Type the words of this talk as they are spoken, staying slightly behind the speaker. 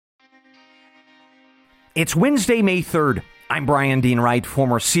It's Wednesday, May 3rd. I'm Brian Dean Wright,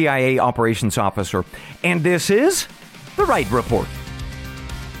 former CIA operations officer, and this is the Wright Report.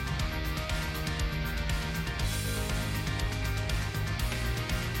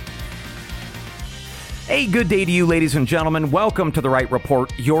 A good day to you, ladies and gentlemen. Welcome to the Wright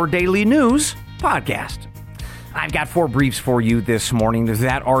Report, your daily news podcast. I've got 4 briefs for you this morning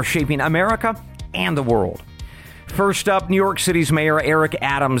that are shaping America and the world. First up, New York City's Mayor Eric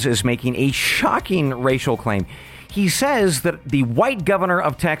Adams is making a shocking racial claim. He says that the white governor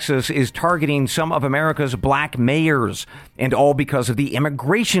of Texas is targeting some of America's black mayors, and all because of the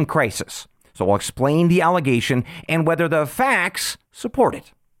immigration crisis. So I'll explain the allegation and whether the facts support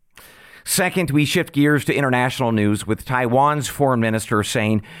it. Second, we shift gears to international news with Taiwan's foreign minister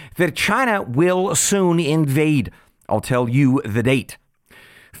saying that China will soon invade. I'll tell you the date.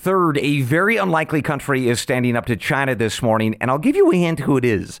 Third, a very unlikely country is standing up to China this morning, and I'll give you a hint who it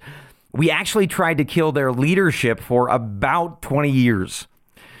is. We actually tried to kill their leadership for about 20 years.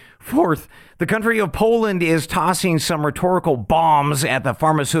 Fourth, the country of Poland is tossing some rhetorical bombs at the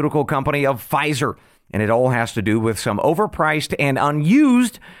pharmaceutical company of Pfizer, and it all has to do with some overpriced and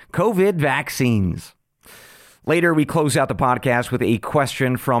unused COVID vaccines. Later, we close out the podcast with a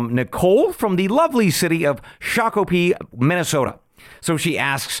question from Nicole from the lovely city of Shakopee, Minnesota. So she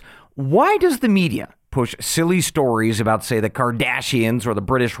asks, why does the media push silly stories about, say, the Kardashians or the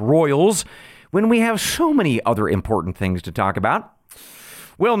British royals when we have so many other important things to talk about?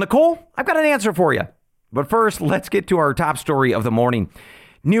 Well, Nicole, I've got an answer for you. But first, let's get to our top story of the morning.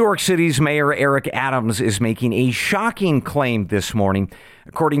 New York City's Mayor Eric Adams is making a shocking claim this morning.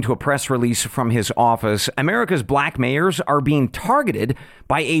 According to a press release from his office, America's black mayors are being targeted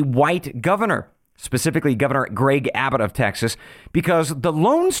by a white governor, specifically Governor Greg Abbott of Texas, because the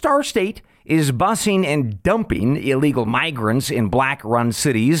Lone Star State is busing and dumping illegal migrants in black-run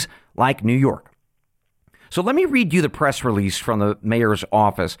cities like New York. So let me read you the press release from the mayor's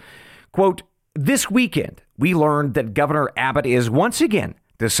office. Quote, "This weekend, we learned that Governor Abbott is once again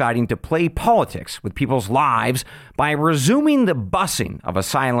deciding to play politics with people's lives by resuming the busing of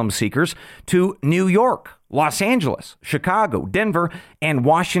asylum seekers to New York, Los Angeles, Chicago, Denver, and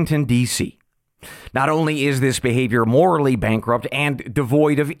Washington, D.C. Not only is this behavior morally bankrupt and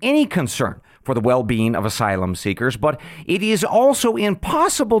devoid of any concern for the well-being of asylum seekers, but it is also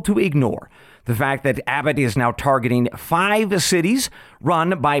impossible to ignore the fact that Abbott is now targeting 5 cities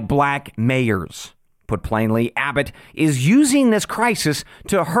run by black mayors. Put plainly, Abbott is using this crisis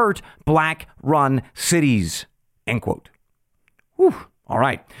to hurt black-run cities." End quote. Whew. All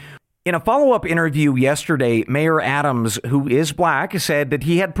right. In a follow-up interview yesterday, Mayor Adams, who is black, said that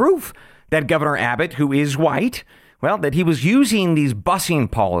he had proof that Governor Abbott, who is white, well, that he was using these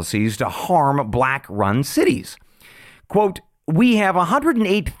busing policies to harm black-run cities. Quote, "We have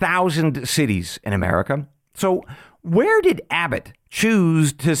 108,000 cities in America. So where did Abbott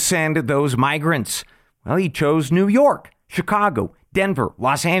choose to send those migrants? Well, he chose New York, Chicago, Denver,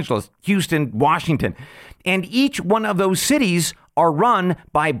 Los Angeles, Houston, Washington. And each one of those cities are run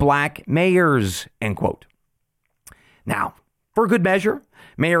by black mayors," end quote. Now, for good measure,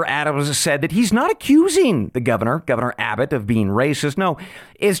 Mayor Adams said that he's not accusing the Governor Abbott, of being racist. No,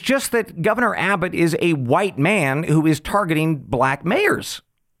 it's just that Governor Abbott is a white man who is targeting black mayors.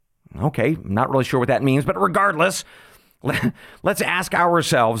 Okay, I'm not really sure what that means, but regardless, let's ask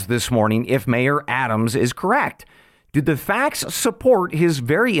ourselves this morning if Mayor Adams is correct. Do the facts support his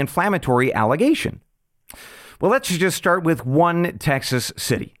very inflammatory allegation? Well, let's just start with one Texas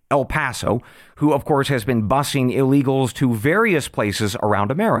city, El Paso, who, of course, has been busing illegals to various places around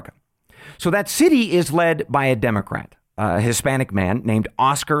America. So that city is led by a Democrat, a Hispanic man named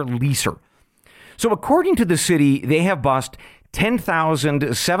Oscar Leeser. So according to the city, they have bused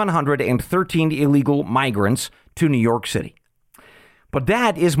 10,713 illegal migrants to New York City. But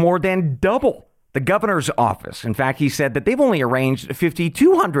that is more than double the governor's office. In fact, he said that they've only arranged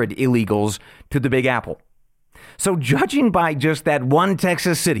 5,200 illegals to the Big Apple. So judging by just that one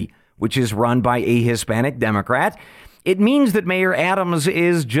Texas city, which is run by a Hispanic Democrat, it means that Mayor Adams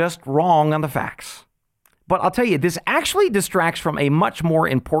is just wrong on the facts. But I'll tell you, this actually distracts from a much more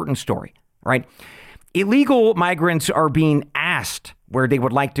important story, right? Illegal migrants are being asked where they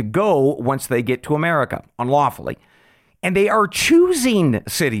would like to go once they get to America unlawfully. And they are choosing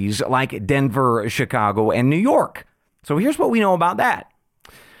cities like Denver, Chicago, and New York. So here's what we know about that.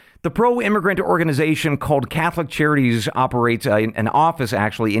 The pro-immigrant organization called Catholic Charities operates an office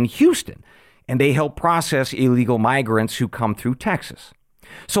actually in Houston, and they help process illegal migrants who come through Texas.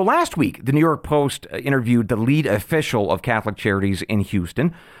 So last week, the New York Post interviewed the lead official of Catholic Charities in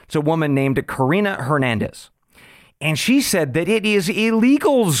Houston. It's a woman named Karina Hernandez. And she said that it is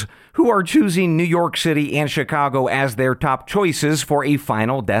illegals who are choosing New York City and Chicago as their top choices for a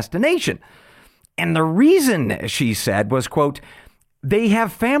final destination. And the reason, she said, was, quote, they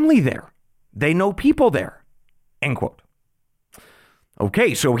have family there. They know people there, end quote.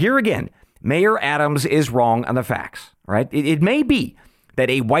 Okay, so here again, Mayor Adams is wrong on the facts, right? It may be that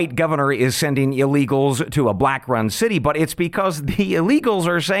a white governor is sending illegals to a black-run city, but it's because the illegals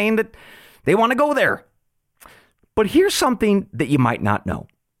are saying that they want to go there. But here's something that you might not know,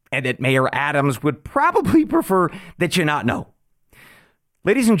 and that Mayor Adams would probably prefer that you not know.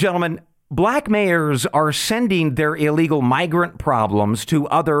 Ladies and gentlemen, black mayors are sending their illegal migrant problems to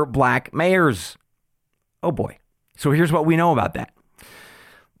other black mayors. Oh boy. So here's what we know about that.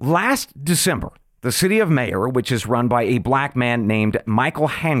 Last December, the city of Mayor, which is run by a black man named Michael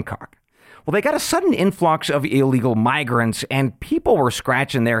Hancock, well, they got a sudden influx of illegal migrants, and people were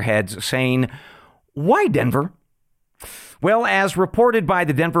scratching their heads saying, why Denver? Well, as reported by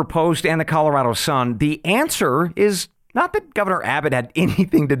the Denver Post and the Colorado Sun, the answer is not that Governor Abbott had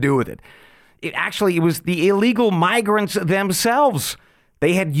anything to do with it. It was the illegal migrants themselves.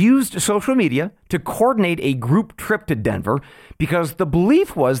 They had used social media to coordinate a group trip to Denver because the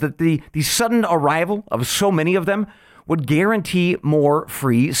belief was that the sudden arrival of so many of them would guarantee more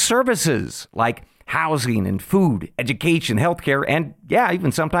free services like housing and food, education, healthcare, and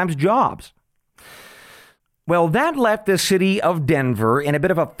even sometimes jobs. Well, that left the city of Denver in a bit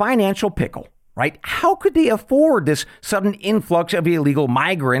of a financial pickle, right? How could they afford this sudden influx of illegal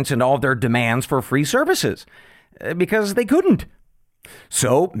migrants and all their demands for free services? Because they couldn't.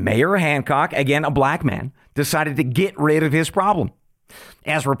 So Mayor Hancock, again a black man, decided to get rid of his problem.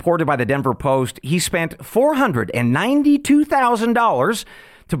 As reported by the Denver Post, he spent $492,000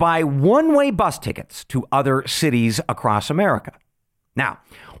 to buy one-way bus tickets to other cities across America. Now,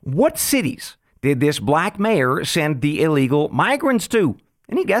 what cities did this black mayor send the illegal migrants to?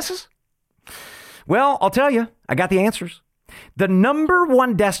 Any guesses? Well, I'll tell you, I got the answers. The number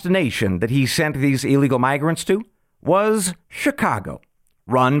one destination that he sent these illegal migrants to was Chicago,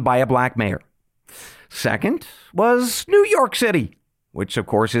 run by a black mayor. Second was New York City, which of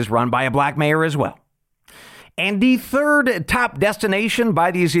course is run by a black mayor as well. And the third top destination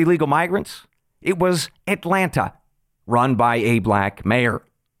by these illegal migrants, it was Atlanta, run by a black mayor.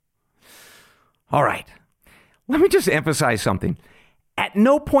 All right, let me just emphasize something. At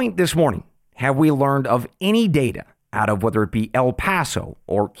no point this morning have we learned of any data out of whether it be El Paso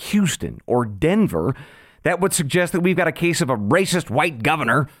or Houston or Denver that would suggest that we've got a case of a racist white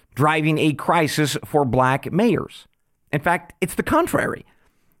governor driving a crisis for black mayors. In fact, it's the contrary.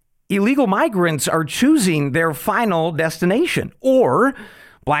 Illegal migrants are choosing their final destination, or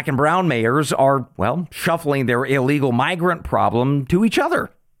black and brown mayors are, shuffling their illegal migrant problem to each other.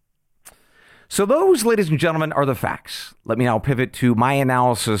 So those, ladies and gentlemen, are the facts. Let me now pivot to my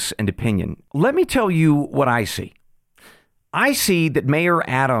analysis and opinion. Let me tell you what I see. I see that Mayor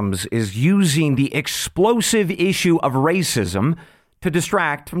Adams is using the explosive issue of racism to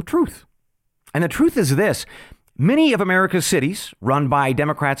distract from truth. And the truth is this. Many of America's cities, run by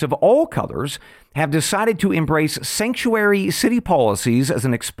Democrats of all colors, have decided to embrace sanctuary city policies as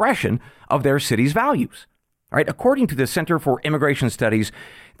an expression of their city's values. All right, according to the Center for Immigration Studies,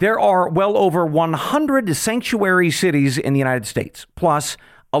 there are well over 100 sanctuary cities in the United States, plus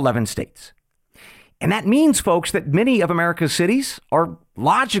 11 states. And that means, folks, that many of America's cities are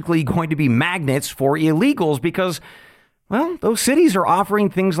logically going to be magnets for illegals because, those cities are offering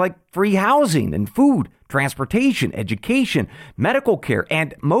things like free housing and food, transportation, education, medical care,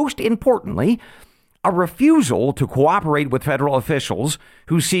 and most importantly, a refusal to cooperate with federal officials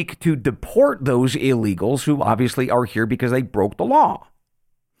who seek to deport those illegals who obviously are here because they broke the law.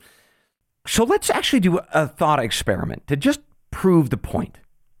 So let's actually do a thought experiment to just prove the point,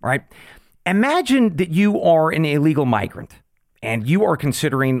 right? Imagine that you are an illegal migrant and you are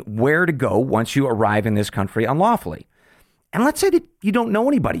considering where to go once you arrive in this country unlawfully. And let's say that you don't know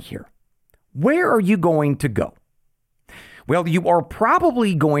anybody here. Where are you going to go? Well, you are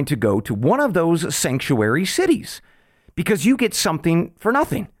probably going to go to one of those sanctuary cities because you get something for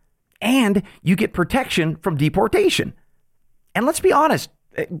nothing and you get protection from deportation. And let's be honest,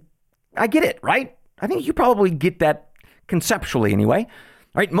 I get it, right? I think you probably get that conceptually anyway,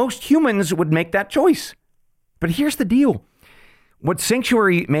 right? Most humans would make that choice. But here's the deal. What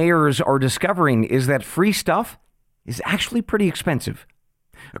sanctuary mayors are discovering is that free stuff is actually pretty expensive.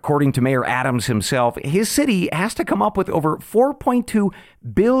 According to Mayor Adams himself, his city has to come up with over $4.2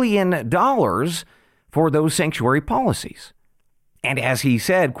 billion for those sanctuary policies. And as he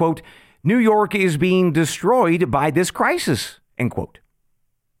said, quote, New York is being destroyed by this crisis, end quote.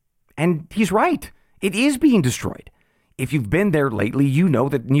 And he's right. It is being destroyed. If you've been there lately, you know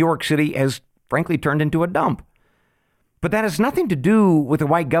that New York City has frankly turned into a dump. But that has nothing to do with the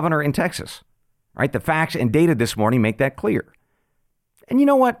white governor in Texas, right? The facts and data this morning make that clear. And you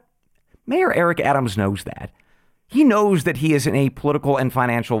know what? Mayor Eric Adams knows that. He knows that he is in a political and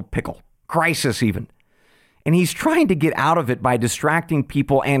financial pickle, crisis even. And he's trying to get out of it by distracting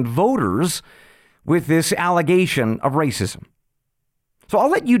people and voters with this allegation of racism. So I'll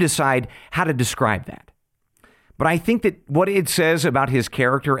let you decide how to describe that. But I think that what it says about his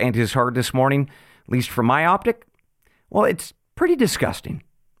character and his heart this morning, at least from my optic, well, it's pretty disgusting.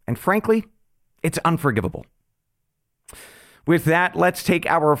 And frankly, it's unforgivable. With that, let's take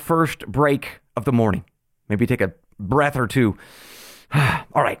our first break of the morning. Maybe take a breath or two.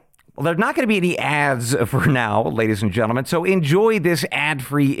 All right. Well, there's not going to be any ads for now, ladies and gentlemen. So enjoy this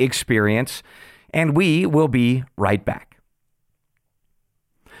ad-free experience, and we will be right back.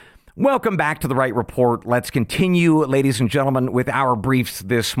 Welcome back to the Wright Report. Let's continue, ladies and gentlemen, with our briefs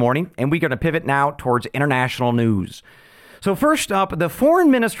this morning. And we're going to pivot now towards international news. So first up, the foreign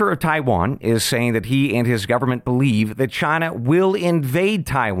minister of Taiwan is saying that he and his government believe that China will invade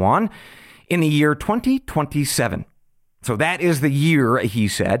Taiwan in the year 2027. So that is the year, he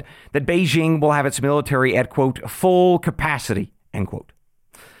said, that Beijing will have its military at, quote, full capacity, end quote.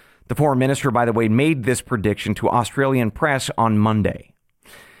 The foreign minister, by the way, made this prediction to Australian press on Monday.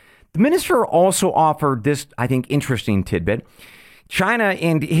 The minister also offered this, I think, interesting tidbit. China,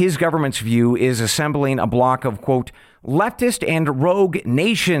 in his government's view, is assembling a bloc of, quote, leftist and rogue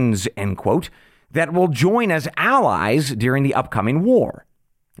nations, end quote, that will join as allies during the upcoming war.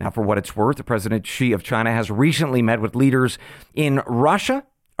 Now, for what it's worth, President Xi of China has recently met with leaders in Russia,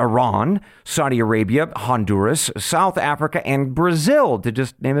 Iran, Saudi Arabia, Honduras, South Africa, and Brazil, to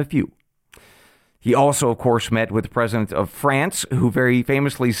just name a few. He also, of course, met with the president of France, who very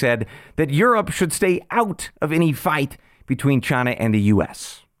famously said that Europe should stay out of any fight between China and the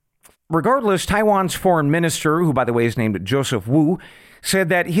U.S. Regardless, Taiwan's foreign minister, who, by the way, is named Joseph Wu, said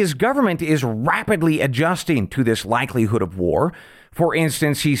that his government is rapidly adjusting to this likelihood of war. For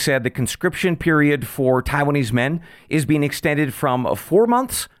instance, he said the conscription period for Taiwanese men is being extended from 4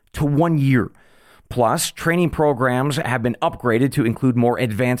 months to 1 year. Plus, training programs have been upgraded to include more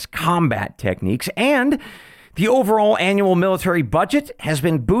advanced combat techniques, and the overall annual military budget has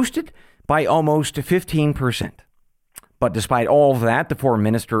been boosted by almost 15%. But despite all of that, the foreign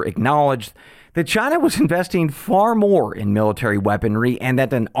minister acknowledged that China was investing far more in military weaponry and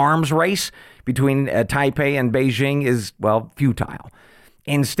that an arms race between Taipei and Beijing is, well, futile.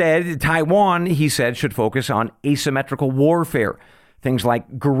 Instead, Taiwan, he said, should focus on asymmetrical warfare, things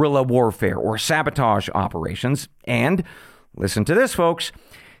like guerrilla warfare or sabotage operations. And listen to this, folks,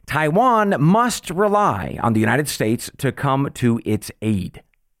 Taiwan must rely on the United States to come to its aid.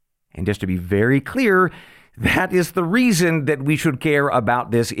 And just to be very clear, that is the reason that we should care about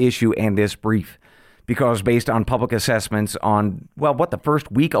this issue and this brief. Because based on public assessments on, well, what the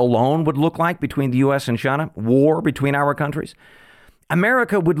first week alone would look like between the U.S. and China, war between our countries,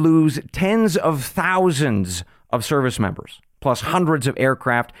 America would lose tens of thousands of service members, plus hundreds of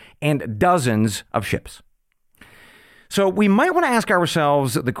aircraft and dozens of ships. So we might want to ask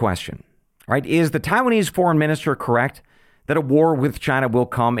ourselves the question, right? Is the Taiwanese foreign minister correct that a war with China will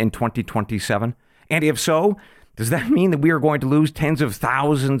come in 2027? And if so, does that mean that we are going to lose tens of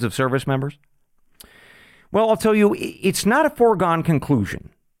thousands of service members? Well, I'll tell you, it's not a foregone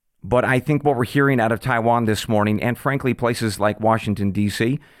conclusion. But I think what we're hearing out of Taiwan this morning, and frankly, places like Washington,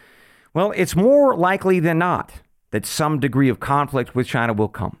 D.C., well, it's more likely than not that some degree of conflict with China will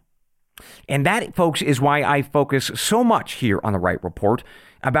come. And that, folks, is why I focus so much here on the Wright Report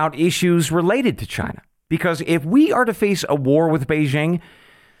about issues related to China. Because if we are to face a war with Beijing,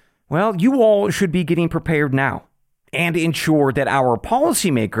 well, you all should be getting prepared now and ensure that our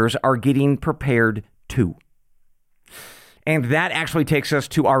policymakers are getting prepared too. And that actually takes us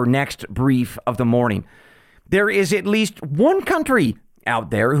to our next brief of the morning. There is at least one country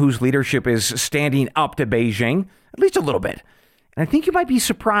out there whose leadership is standing up to Beijing, at least a little bit. And I think you might be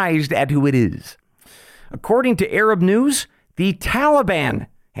surprised at who it is. According to Arab News, the Taliban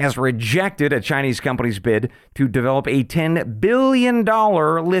has rejected a Chinese company's bid to develop a $10 billion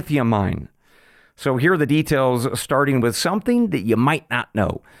lithium mine. So here are the details, starting with something that you might not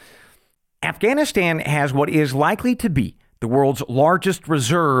know. Afghanistan has what is likely to be the world's largest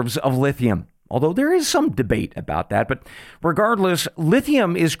reserves of lithium, although there is some debate about that. But regardless,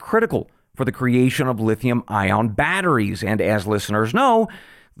 lithium is critical for the creation of lithium-ion batteries. And as listeners know,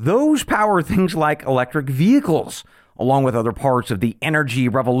 those power things like electric vehicles, along with other parts of the energy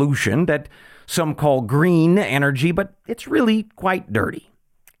revolution that some call green energy, but it's really quite dirty.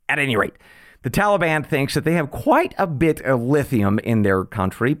 At any rate, The Taliban thinks that they have quite a bit of lithium in their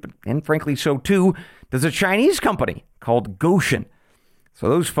country, and frankly, so too does a Chinese company called Goshen. So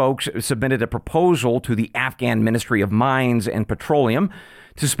those folks submitted a proposal to the Afghan Ministry of Mines and Petroleum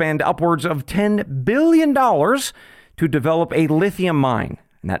to spend upwards of $10 billion to develop a lithium mine.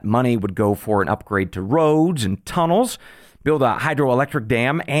 And that money would go for an upgrade to roads and tunnels, build a hydroelectric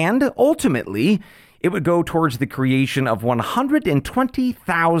dam, and ultimately, it would go towards the creation of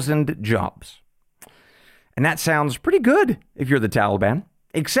 120,000 jobs. And that sounds pretty good if you're the Taliban,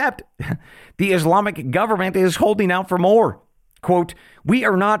 except the Islamic government is holding out for more. Quote, "We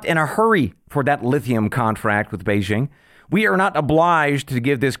are not in a hurry for that lithium contract with Beijing. We are not obliged to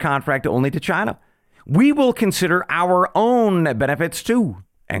give this contract only to China. We will consider our own benefits too,"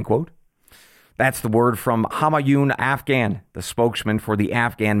 end quote. That's the word from Humayun Afghan, the spokesman for the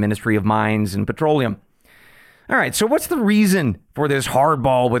Afghan Ministry of Mines and Petroleum. All right, so what's the reason for this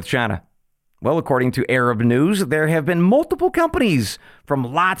hardball with China? Well, according to Arab News, there have been multiple companies from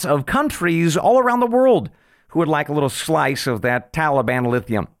lots of countries all around the world who would like a little slice of that Taliban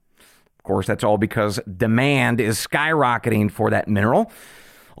lithium. Of course, that's all because demand is skyrocketing for that mineral,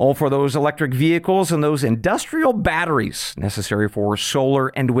 all for those electric vehicles and those industrial batteries necessary for solar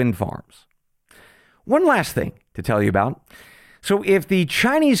and wind farms. One last thing to tell you about. So if the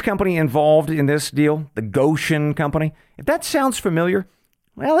Chinese company involved in this deal, the Goshen company, if that sounds familiar,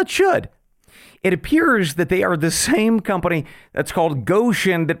 well, it should. It appears that they are the same company that's called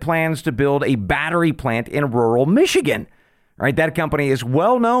Goshen that plans to build a battery plant in rural Michigan. Right? That company is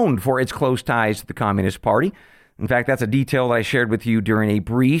well known for its close ties to the Communist Party. In fact, that's a detail that I shared with you during a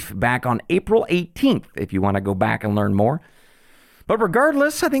brief back on April 18th, if you want to go back and learn more. But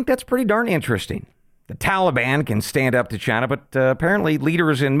regardless, I think that's pretty darn interesting. The Taliban can stand up to China, but apparently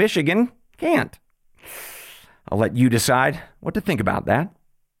leaders in Michigan can't. I'll let you decide what to think about that.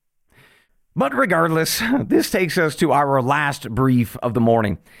 But regardless, this takes us to our last brief of the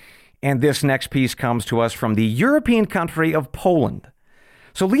morning. And this next piece comes to us from the European country of Poland.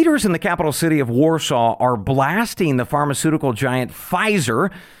 So leaders in the capital city of Warsaw are blasting the pharmaceutical giant Pfizer,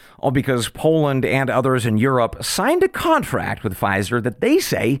 all because Poland and others in Europe signed a contract with Pfizer that they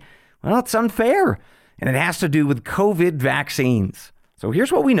say, well, it's unfair. And it has to do with COVID vaccines. So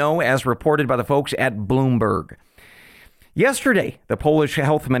here's what we know as reported by the folks at Bloomberg. Yesterday, the Polish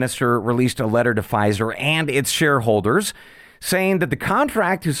health minister released a letter to Pfizer and its shareholders saying that the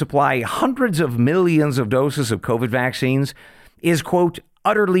contract to supply hundreds of millions of doses of COVID vaccines is, quote,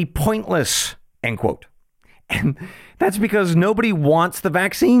 utterly pointless, end quote. And that's because nobody wants the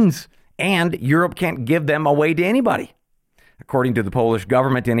vaccines and Europe can't give them away to anybody. According to the Polish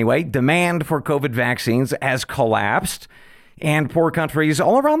government anyway, demand for COVID vaccines has collapsed, and poor countries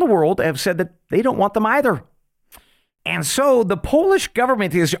all around the world have said that they don't want them either. And so the Polish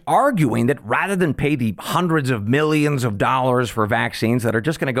government is arguing that rather than pay the hundreds of millions of dollars for vaccines that are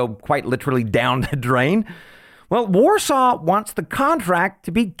just going to go quite literally down the drain, well, Warsaw wants the contract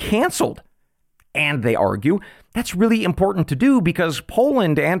to be canceled. And they argue that's really important to do because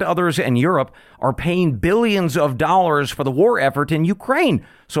Poland and others in Europe are paying billions of dollars for the war effort in Ukraine.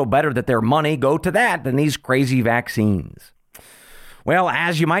 So better that their money go to that than these crazy vaccines. Well,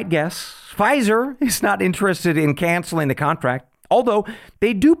 as you might guess, Pfizer is not interested in canceling the contract, although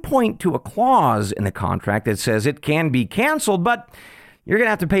they do point to a clause in the contract that says it can be canceled, but you're going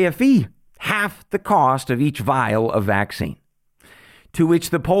to have to pay a fee, half the cost of each vial of vaccine. To which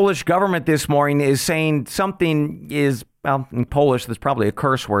the Polish government this morning is saying something is, well, in Polish, that's probably a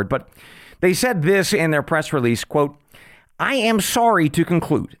curse word, but they said this in their press release, quote, "I am sorry to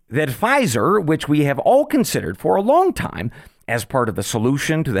conclude that Pfizer, which we have all considered for a long time as part of the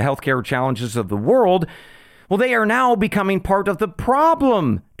solution to the healthcare challenges of the world, well, they are now becoming part of the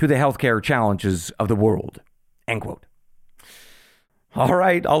problem to the healthcare challenges of the world," end quote. All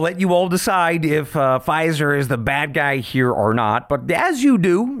right, I'll let you all decide if Pfizer is the bad guy here or not. But as you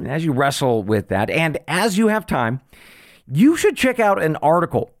do, as you wrestle with that, and as you have time, you should check out an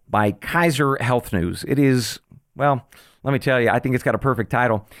article by Kaiser Health News. It is, well, let me tell you, I think it's got a perfect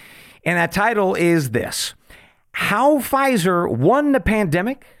title. And that title is this: How Pfizer Won the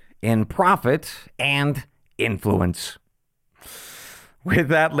Pandemic in Profit and Influence. With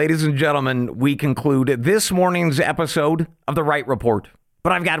that, ladies and gentlemen, we conclude this morning's episode of the Wright Report.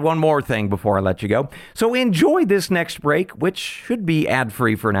 But I've got one more thing before I let you go. So enjoy this next break, which should be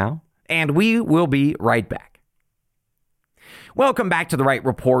ad-free for now, and we will be right back. Welcome back to the Wright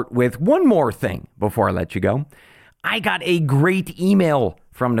Report with one more thing before I let you go. I got a great email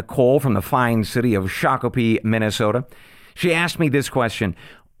from Nicole from the fine city of Shakopee, Minnesota. She asked me this question: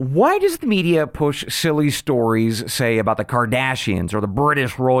 why does the media push silly stories, say, about the Kardashians or the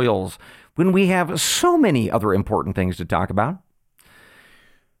British royals, when we have so many other important things to talk about?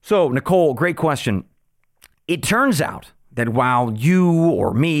 So, Nicole, great question. It turns out that while you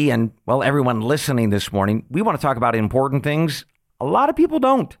or me and, well, everyone listening this morning, we want to talk about important things, a lot of people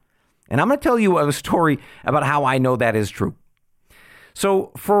don't. And I'm going to tell you a story about how I know that is true.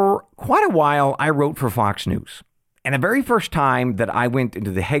 So for quite a while, I wrote for Fox News. And the very first time that I went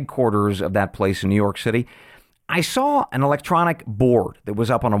into the headquarters of that place in New York City, I saw an electronic board that was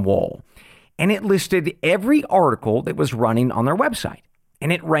up on a wall. And it listed every article that was running on their website.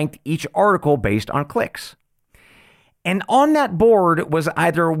 And it ranked each article based on clicks. And on that board was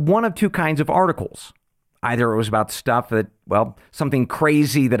either one of two kinds of articles. Either it was about stuff that, well, something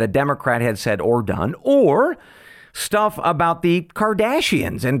crazy that a Democrat had said or done, or stuff about the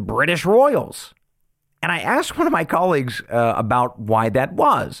Kardashians and British royals. And I asked one of my colleagues about why that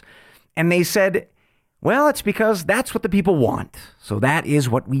was. And they said, well, it's because that's what the people want. So that is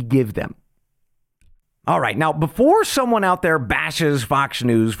what we give them. All right. Now, before someone out there bashes Fox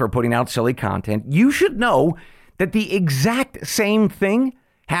News for putting out silly content, you should know that the exact same thing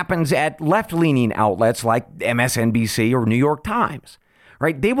happens at left-leaning outlets like MSNBC or New York Times,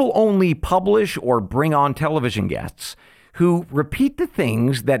 right? They will only publish or bring on television guests who repeat the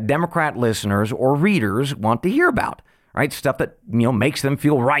things that Democrat listeners or readers want to hear about, right? Stuff that, makes them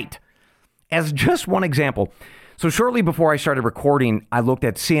feel right. As just one example, so shortly before I started recording, I looked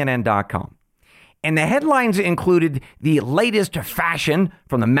at CNN.com, and the headlines included the latest fashion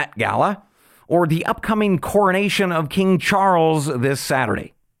from the Met Gala or the upcoming coronation of King Charles this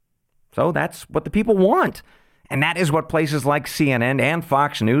Saturday. So that's what the people want. And that is what places like CNN and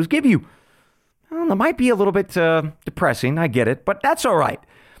Fox News give you. Well, it might be a little bit depressing, I get it, but that's all right.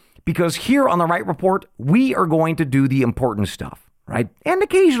 Because here on the Wright Report, we are going to do the important stuff, right? And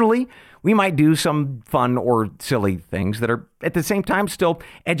occasionally, we might do some fun or silly things that are at the same time still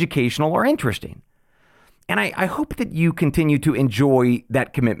educational or interesting. And I hope that you continue to enjoy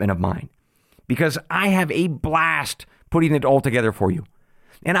that commitment of mine, because I have a blast putting it all together for you.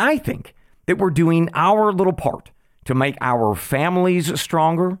 And I think that we're doing our little part to make our families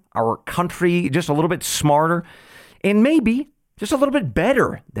stronger, our country just a little bit smarter, and maybe just a little bit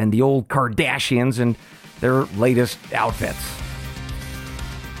better than the old Kardashians and their latest outfits.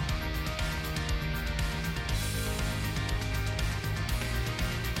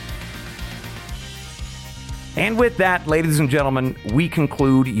 And with that, ladies and gentlemen, we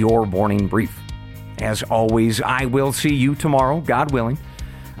conclude your morning brief. As always, I will see you tomorrow, God willing.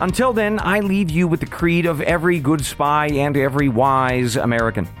 Until then, I leave you with the creed of every good spy and every wise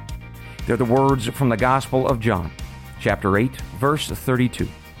American. They're the words from the Gospel of John, chapter 8, verse 32.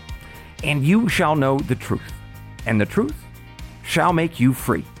 And you shall know the truth, and the truth shall make you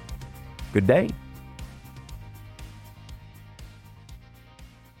free. Good day.